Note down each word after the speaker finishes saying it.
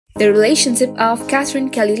The relationship of Katherine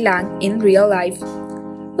Kelly Lang in real life.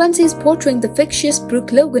 When she is portraying the fictitious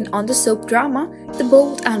Brooke Logan on the soap drama The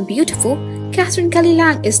Bold and Beautiful, Katherine Kelly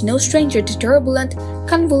Lang is no stranger to turbulent,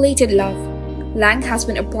 convoluted love. Lang has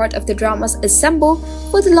been a part of the drama's ensemble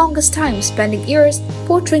for the longest time, spending years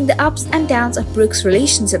portraying the ups and downs of Brooke's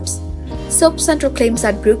relationships. Soap Central claims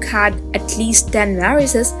that Brooke had at least 10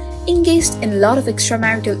 marriages, engaged in a lot of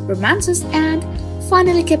extramarital romances, and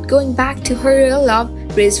finally kept going back to her real love,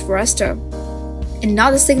 Forrester.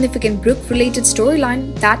 Another significant Brooke-related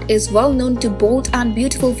storyline that is well known to Bold and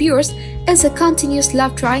Beautiful viewers is a continuous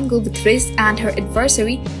love triangle with Reese and her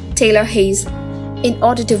adversary, Taylor Hayes. In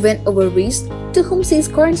order to win over Reese, to whom she is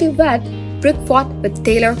currently wed, Brooke fought with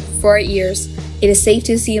Taylor for years. It is safe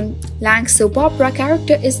to assume Lang's soap opera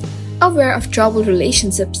character is aware of troubled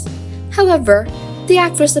relationships. However, the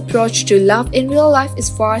actress' approach to love in real life is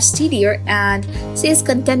far steadier, and she has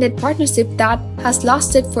contended partnership that has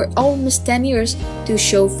lasted for almost 10 years to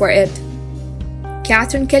show for it.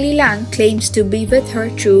 Katherine Kelly Lang claims to be with her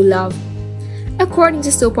true love. According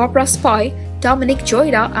to soap opera spy Dominique,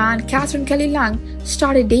 Zoida and Katherine Kelly Lang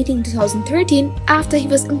started dating in 2013 after he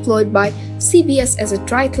was employed by CBS as a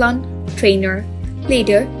triathlon trainer.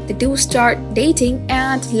 Later, the two start dating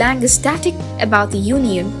and Lang is ecstatic about the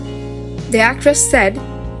union. The actress said,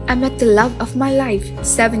 "I met the love of my life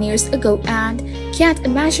 7 years ago and can't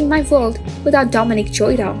imagine my world without Dominique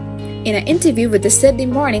Zoida." In an interview with the Sydney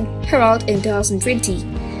Morning Herald in 2020,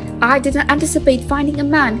 "I didn't anticipate finding a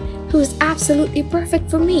man who is absolutely perfect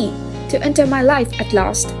for me to enter my life at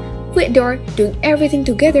last. We adore doing everything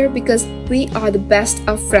together because we are the best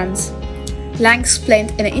of friends." Lang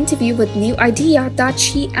explained in an interview with New Idea that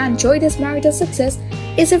she and Zoida's marital success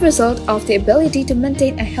is a result of the ability to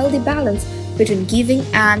maintain a healthy balance between giving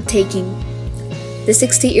and taking. The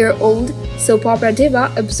 60-year-old soap opera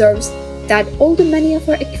diva observes that although many of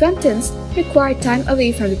her acquaintances require time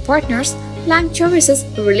away from their partners, Lang cherishes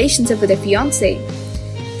a relationship with her fiancé.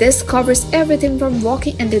 This covers everything from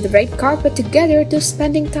walking into the red carpet together to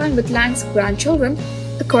spending time with Lang's grandchildren,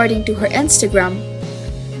 according to her Instagram.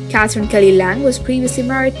 Katherine Kelly Lang was previously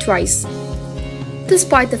married twice.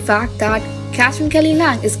 Despite the fact that Katherine Kelly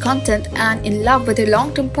Lang is content and in love with her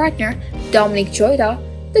long-term partner, Dominique Zoida,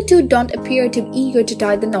 the two don't appear to be eager to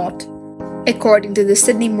tie the knot. According to the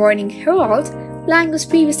Sydney Morning Herald, Lang was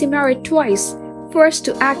previously married twice, first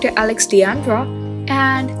to actor Alex D'Andra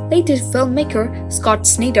and later to filmmaker Scott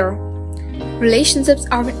Snyder. Relationships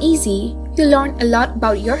aren't easy. You learn a lot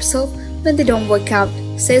about yourself when they don't work out,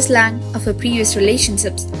 says Lang of her previous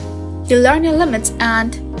relationships. You learn your limits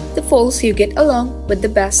and the folks you get along with the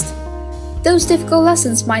best. Those difficult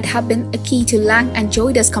lessons might have been a key to Lang and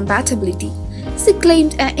Zoida's compatibility. She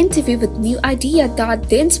claimed in an interview with New Idea that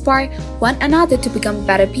they inspire one another to become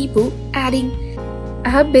better people, adding, "I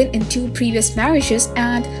have been in 2 previous marriages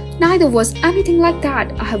and neither was anything like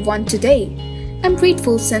that I have one today. I'm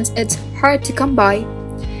grateful since it's hard to come by."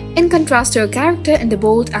 In contrast to her character in The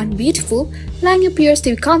Bold and Beautiful, Lang appears to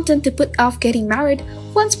be content to put off getting married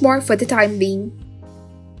once more for the time being.